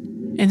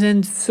 And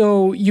then,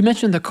 so you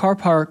mentioned the car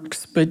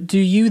parks, but do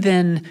you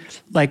then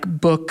like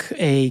book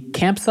a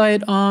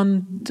campsite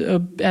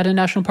at a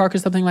national park or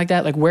something like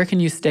that? Like, where can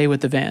you stay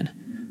with the van?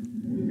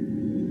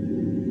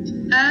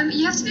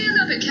 You have to be a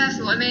little bit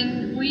careful. I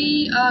mean,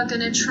 we are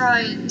going to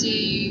try and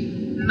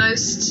do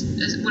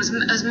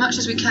as much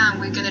as we can.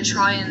 We're going to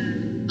try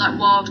and like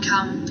wild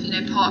camp,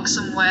 park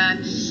somewhere,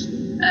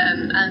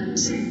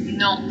 and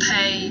not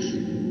pay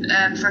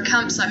for a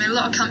campsite. I mean, a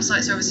lot of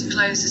campsites are obviously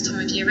closed this time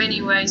of year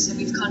anyway, so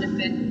we've kind of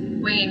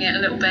been winging it a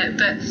little bit.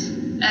 But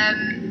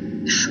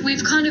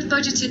we've kind of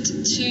budgeted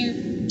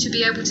to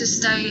be able to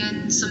stay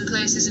in some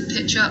places and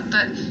pitch up.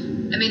 But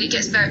I mean, it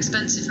gets very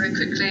expensive very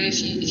quickly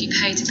if you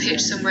pay to pitch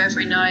somewhere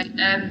every night.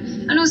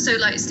 And also,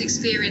 like, it's the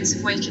experience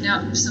of waking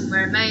up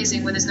somewhere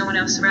amazing when there's no one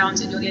else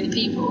around and you're the only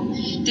people.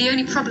 The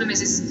only problem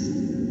is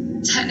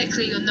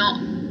technically you're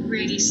not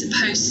really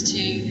supposed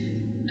to.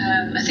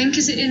 I think,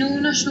 is it in all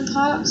national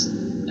parks?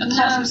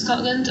 Apart from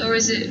Scotland, or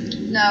is it?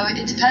 No,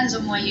 it depends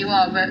on where you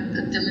are, but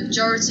the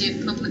majority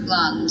of public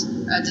land,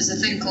 there's a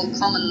thing called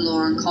common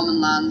law and common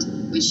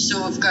land, which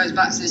sort of goes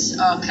back to this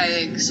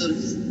archaic sort of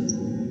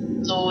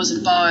laws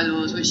and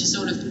bylaws, which is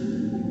sort of,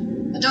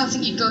 I don't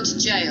think you go to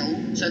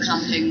jail for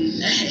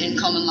camping in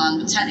common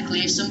land, but technically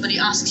if somebody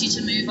asks you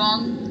to move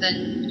on,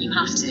 then you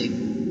have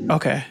to.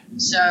 Okay.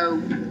 So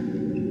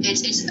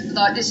it's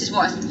like this is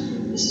why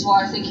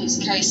I think it's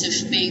a case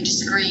of being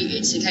discreet.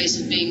 It's a case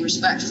of being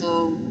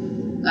respectful,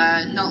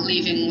 not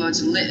leaving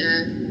loads of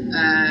litter,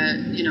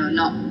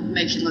 not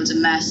making loads of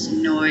mess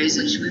and noise,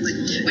 which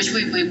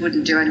we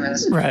wouldn't do anyway.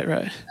 Right.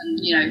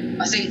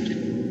 And I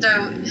think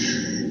though,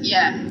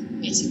 yeah,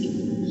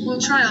 We'll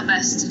try our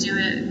best to do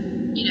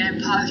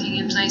it, parking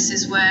in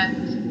places where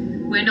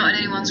we're not in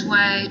anyone's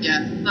way,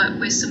 but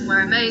we're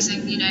somewhere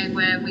amazing,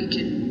 where we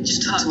can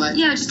just tuck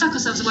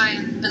ourselves away.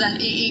 But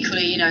then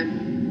equally,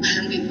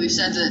 we've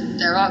said that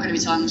there are going to be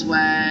times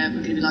where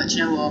we're going to be like, do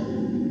you know what?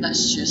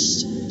 Let's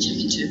just check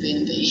into a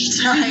B&B.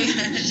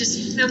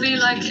 There'll be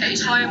like a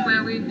time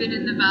where we've been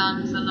in the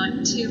van for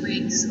like 2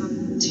 weeks or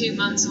 2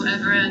 months or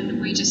whatever,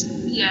 and we just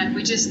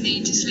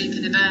need to sleep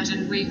in the bed,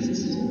 and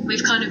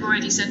we've kind of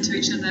already said to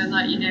each other,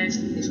 like,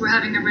 if we're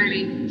having a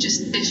really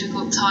just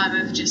difficult time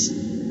of just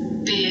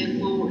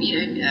being, or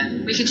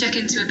we can check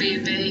into a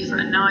B&B for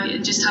a night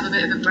and just have a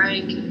bit of a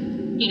break,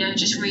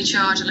 just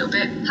recharge a little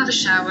bit, have a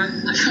shower,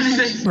 that kind of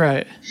thing.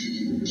 Right.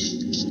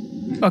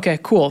 Okay,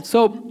 cool.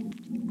 So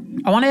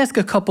I want to ask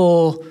a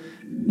couple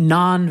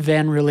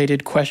non-van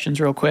related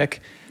questions real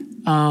quick,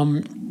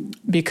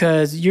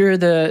 because you're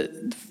the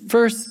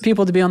first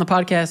people to be on the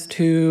podcast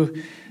who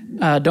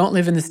don't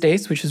live in the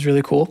States, which is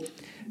really cool.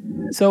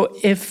 So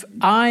if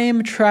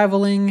I'm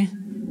traveling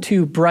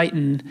to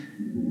Brighton,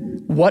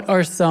 what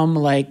are some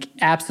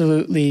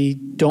absolutely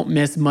don't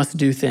miss, must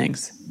do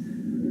things?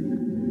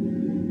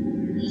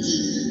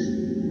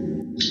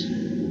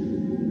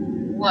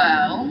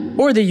 Well,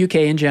 or the UK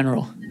in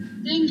general.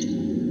 I think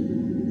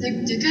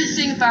the good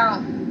thing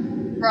about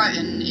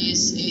Brighton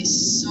is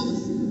it's sort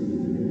of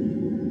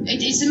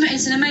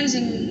it's an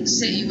amazing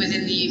city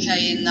within the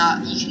UK in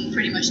that you can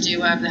pretty much do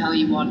whatever the hell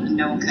you want and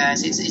no one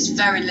cares. It's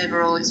very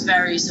liberal. It's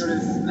very sort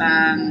of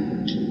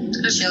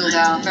chilled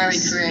out, very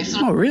creative.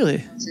 Oh, really?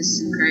 There's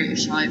some creative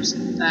vibes.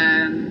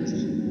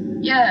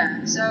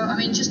 So I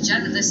mean, just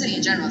the city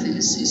in general, I think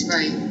is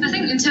great. I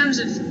think in terms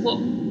of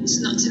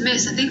what's not to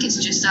miss, I think it's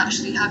just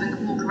actually having a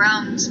walk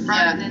around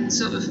Brighton and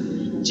sort of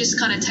just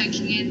kind of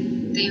taking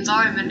in the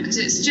environment, because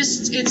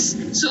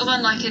it's sort of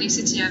unlike any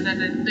city I've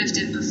ever lived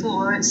in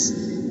before.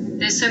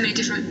 There's so many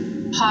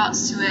different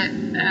parts to it,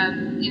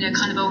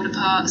 kind of older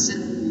parts,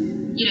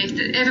 and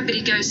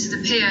everybody goes to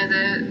the pier,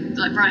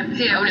 the Brighton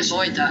Pier. I would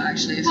avoid that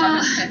actually.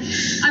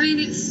 I mean,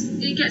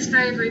 it gets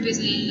very, very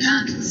busy,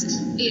 and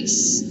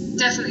it's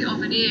definitely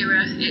of an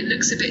era. It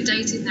looks a bit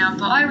dated now,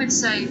 but I would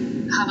say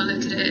have a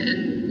look at it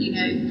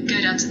and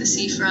go down to the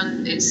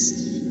seafront.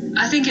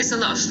 I think it's a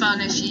lot of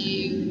fun if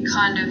you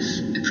kind of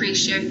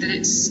appreciate that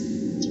it's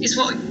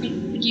what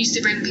used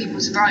to bring people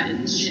to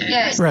Brighton.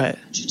 Yeah, it's right. A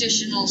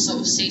traditional sort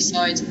of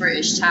seaside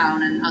British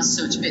town, and as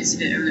such bits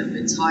of it are a little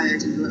bit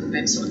tired and a little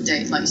bit sort of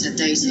like you said,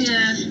 dated.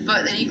 Yeah.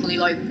 But then equally,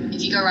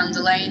 if you go around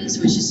the lanes,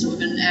 which is sort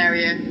of an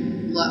area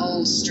like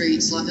old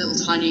streets, like little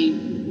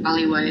tiny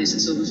alleyways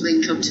that sort of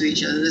link up to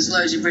each other. There's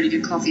loads of really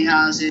good coffee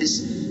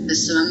houses.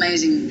 There's some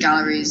amazing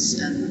galleries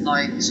and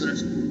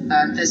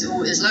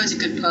there's loads of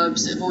good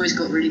pubs that have always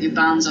got really good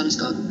bands on. It's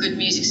got a good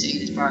music scene,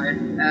 this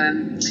Brighton.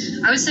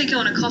 I would say go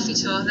on a coffee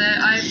tour there.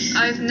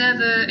 I've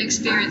never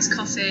experienced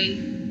coffee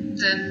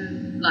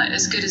than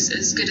as good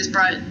as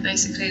Brighton,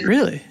 basically.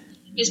 Really?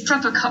 It's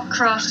proper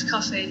craft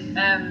coffee.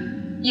 I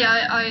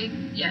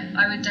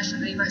would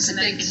definitely recommend. It's a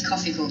big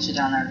coffee culture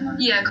down there at the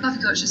moment. Yeah,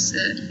 coffee culture's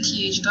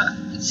huge, but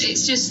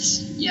it's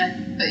just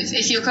But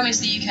if you're coming to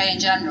the UK in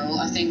general,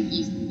 I think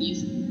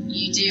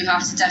you do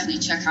have to definitely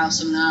check out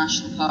some of the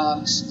national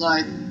parks.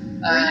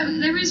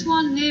 There is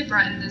one near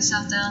Brighton, the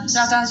South Downs.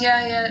 South Downs,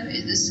 yeah.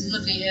 There's some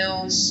lovely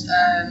hills.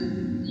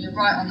 You're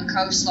right on the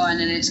coastline,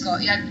 and it's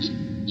got a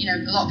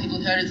lot of people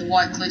have heard of the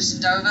White Cliffs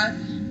of Dover.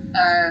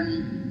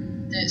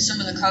 Some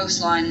of the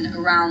coastline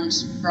around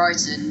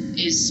Brighton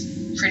is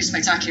pretty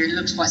spectacular. It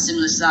looks quite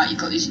similar to that. You've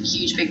got these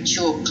huge big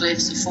chalk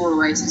cliffs that fall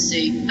away to the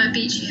sea.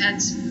 Beachy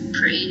Head's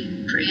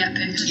pretty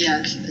epic.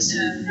 It's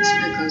a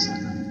good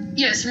coastline.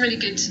 Yeah, it's really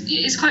good.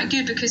 It's quite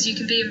good because you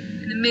can be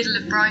in the middle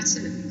of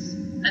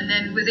Brighton, and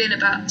then within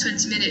about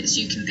 20 minutes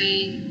you can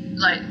be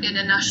in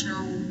a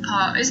national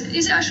park. Is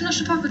it actually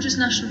national park or just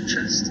National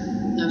Trust?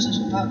 No, it's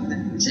national park.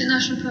 Is it a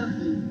national park?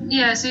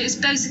 Yeah, so it's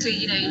basically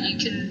you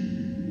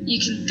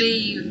can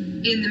be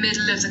in the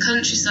middle of the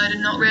countryside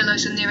and not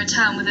realise you're near a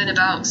town within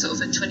about sort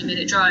of a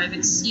 20-minute drive.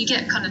 You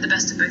get kind of the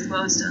best of both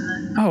worlds down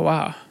there. Oh,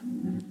 wow.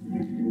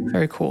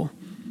 Very cool.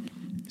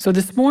 So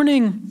this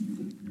morning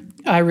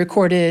I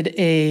recorded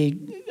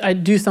I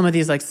do some of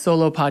these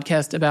solo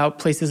podcasts about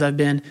places I've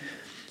been,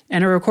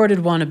 and I recorded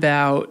one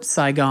about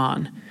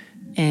Saigon.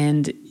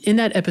 And in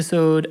that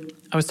episode,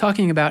 I was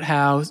talking about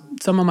how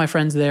some of my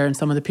friends there and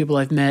some of the people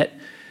I've met,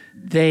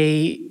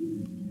 they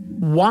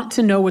want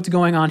to know what's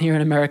going on here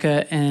in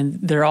America, and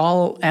they're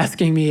all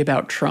asking me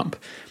about Trump.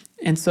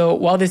 And so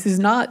while this is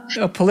not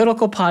a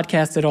political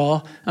podcast at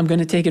all, I'm going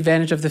to take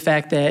advantage of the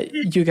fact that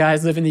you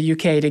guys live in the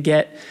UK to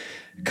get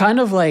kind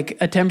of like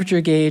a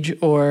temperature gauge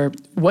or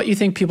what you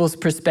think people's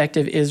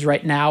perspective is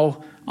right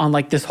now on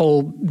like this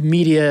whole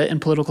media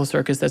and political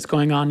circus that's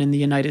going on in the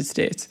United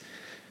States?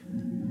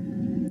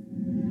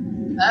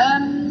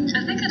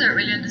 I think I don't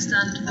really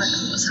understand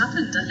what's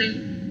happened. I think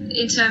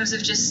in terms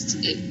of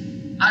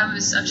I'm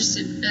just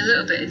a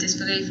little bit of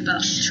disbelief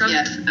about Trump.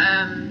 Yeah.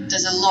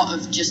 There's a lot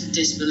of just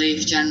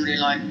disbelief generally,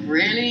 like,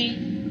 really?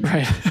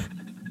 Right.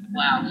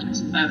 Wow.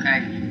 Okay.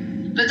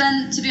 But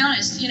then, to be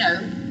honest,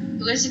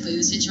 politically,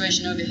 the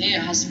situation over here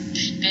has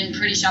been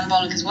pretty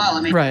shambolic as well.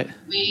 I mean, right.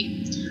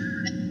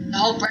 The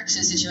whole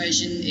Brexit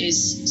situation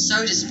is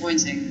so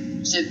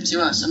disappointing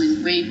to us. I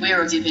mean,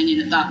 we're of the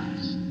opinion that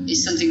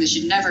is something that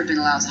should never have been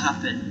allowed to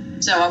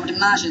happen. So I would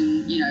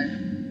imagine,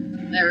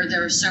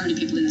 there are so many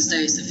people in the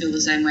States that feel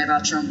the same way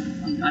about Trump.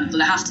 But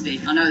there have to be.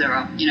 I know there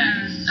are.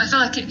 I feel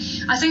like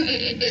I think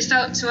it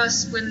felt to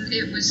us when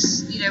it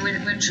was,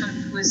 when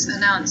Trump was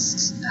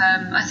announced.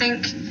 I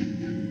think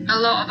a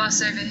lot of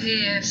us over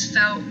here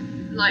felt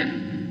like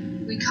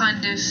we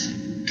kind of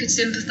could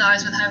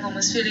sympathise with how everyone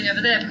was feeling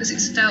over there, because it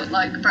felt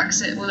like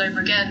Brexit all over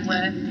again,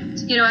 where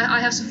I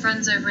have some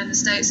friends over in the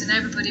States and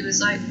everybody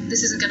was like,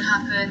 this isn't going to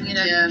happen,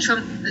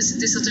 Trump,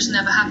 this will just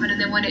never happen.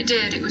 And then when it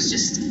did, it was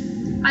just,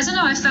 I don't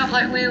know, I felt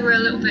like we were a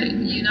little bit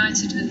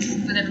united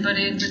with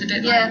everybody, and with a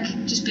bit like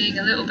just being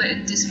a little bit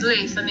in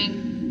disbelief. I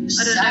mean,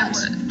 I don't know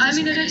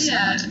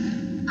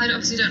I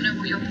obviously don't know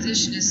what your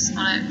position is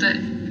on it, but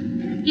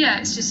yeah,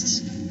 it's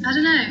just, I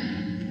don't know.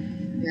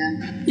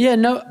 Yeah. Yeah,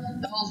 no.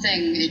 The whole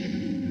thing,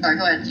 sorry,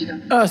 go ahead, you go.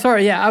 Oh,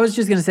 sorry, yeah, I was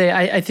just going to say,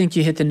 I think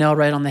you hit the nail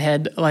right on the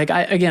head. Like,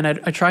 I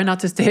try not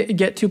to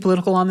get too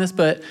political on this,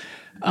 but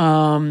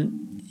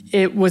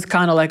it was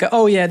kind of like,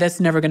 oh yeah, that's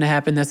never going to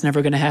happen.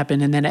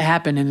 And then it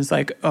happened and it's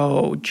like,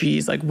 oh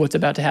geez, like what's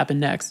about to happen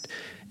next?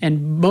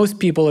 And most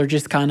people are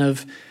just kind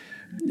of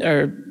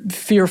are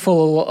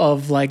fearful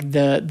of like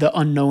the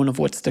unknown of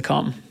what's to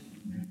come.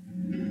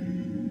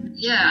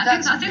 Yeah,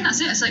 I think that's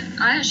it. It's like,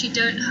 I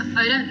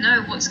don't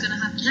know what's going to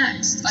happen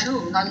next at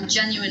all. I'm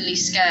genuinely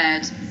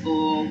scared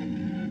for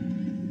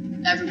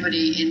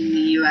everybody in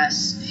the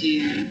US who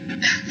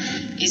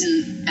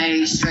isn't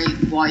a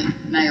straight white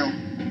male.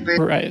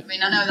 Right. I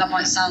mean, I know that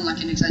might sound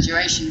like an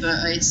exaggeration,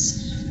 but there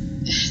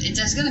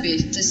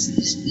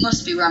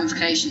must be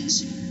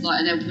ramifications.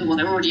 Like,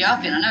 there already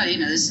have been. I know,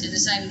 there's in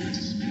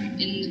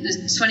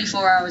the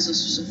 24 hours or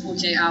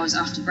 48 hours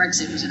after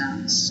Brexit was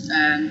announced,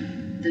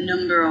 the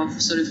number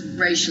of sort of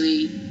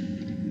racially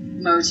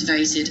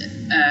motivated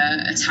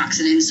attacks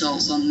and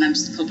insults on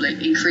members of the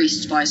public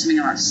increased by something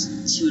like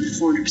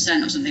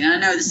 200-400% or something. And I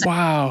know the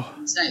wow.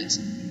 States.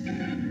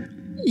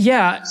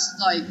 Yeah. It's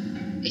like,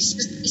 it's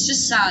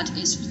just sad.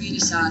 It's really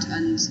sad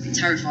and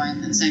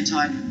terrifying at the same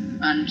time.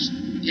 And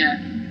yeah.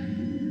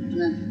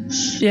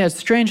 Yeah, it's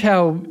strange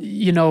how,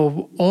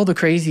 all the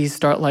crazies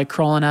start like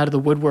crawling out of the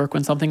woodwork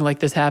when something like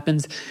this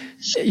happens,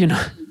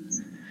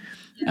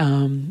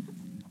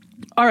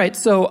 All right,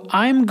 so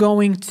I'm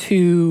going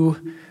to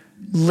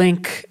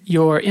link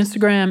your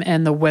Instagram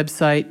and the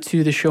website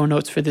to the show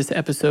notes for this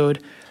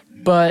episode.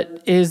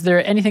 But is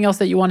there anything else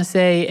that you want to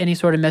say, any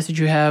sort of message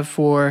you have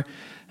for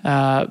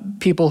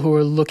people who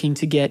are looking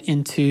to get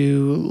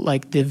into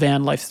like the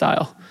van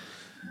lifestyle?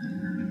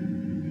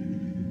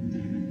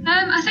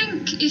 I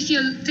think if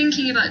you're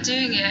thinking about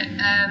doing it,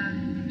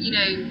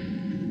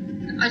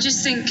 I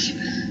just think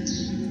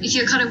if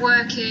you're kind of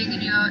working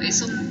and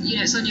it's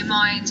on your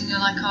mind and you're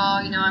like,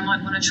 I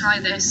might want to try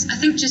this. I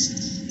think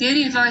just the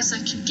only advice I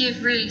can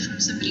give really from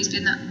somebody who's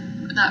been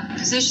in that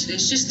position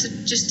is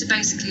just to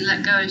basically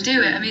let go and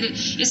do it. I mean,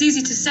 it's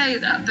easy to say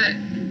that, but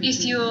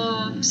if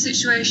your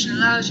situation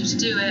allows you to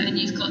do it and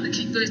you've got the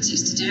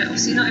capabilities to do it,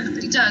 obviously not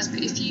everybody does, but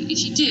if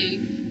you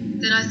do,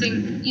 then I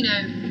think,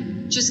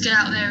 just get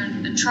out there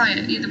and try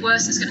it. The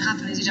worst that's going to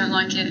happen is you don't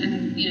like it,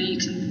 and you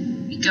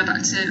can go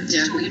back to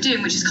what you're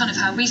doing, which is kind of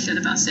how we feel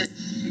about it.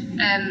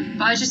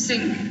 But I just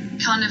think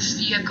kind of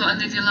you've got to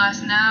live your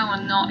life now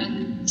and not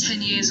in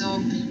 10 years or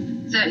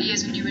 30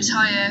 years when you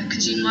retire,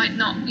 because you're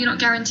not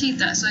guaranteed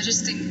that. So I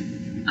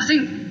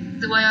think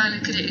the way I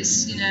look at it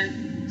is,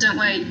 don't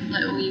wait,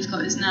 like all you've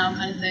got is now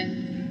kind of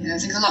thing. Yeah, I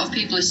think a lot of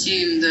people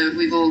assume that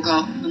we've all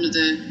got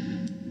another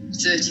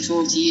 30,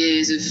 40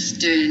 years of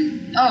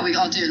doing, I'll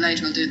do it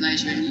later,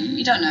 and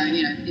you don't know,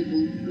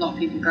 a lot of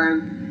people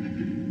go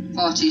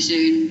far too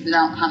soon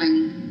without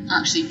having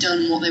actually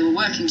done what they were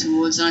working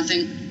towards. And I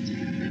think,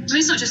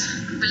 it's not just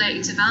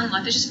related to van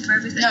life, it's just for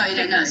everything. No, you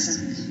don't know.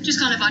 Just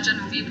kind of our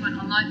general viewpoint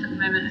on life at the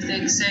moment, I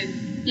think. So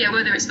yeah,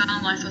 whether it's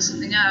van life or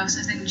something else,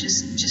 I think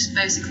just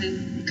basically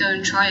go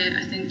and try it.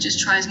 I think just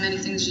try as many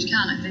things as you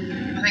can. I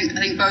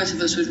think both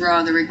of us would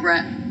rather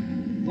regret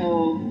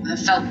or have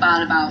felt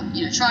bad about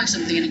trying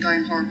something and it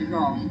going horribly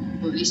wrong,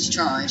 but at least you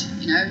tried.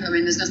 I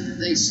mean, there's nothing.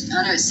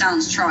 I know it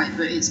sounds trite,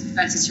 but it's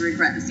better to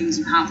regret the things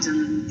you have done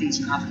than the things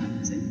you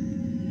haven't.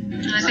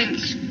 And I think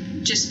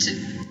just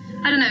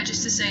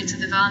to say to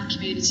the van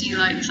community,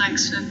 like,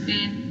 thanks for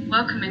being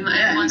welcoming. Like,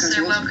 everyone's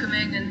so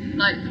welcoming, and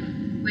like,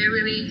 we're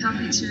really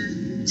happy to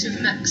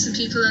have met some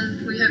people,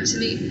 and we hope to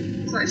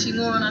meet quite a few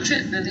more on our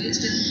trip. Really, it's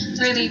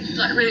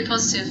been really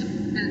positive,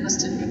 really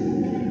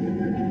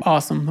positive.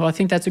 Awesome. Well, I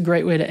think that's a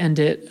great way to end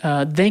it.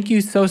 Thank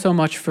you so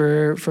much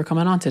for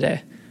coming on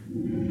today.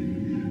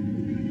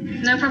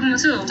 No problem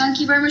at all. Thank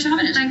you very much for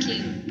having us. Thank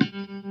you.